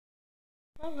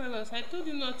Marvelous, I told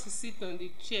you not to sit on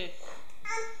the chair.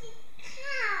 On the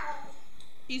couch.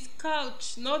 It's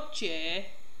couch, not chair.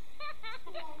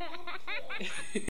 Yeah, not chair.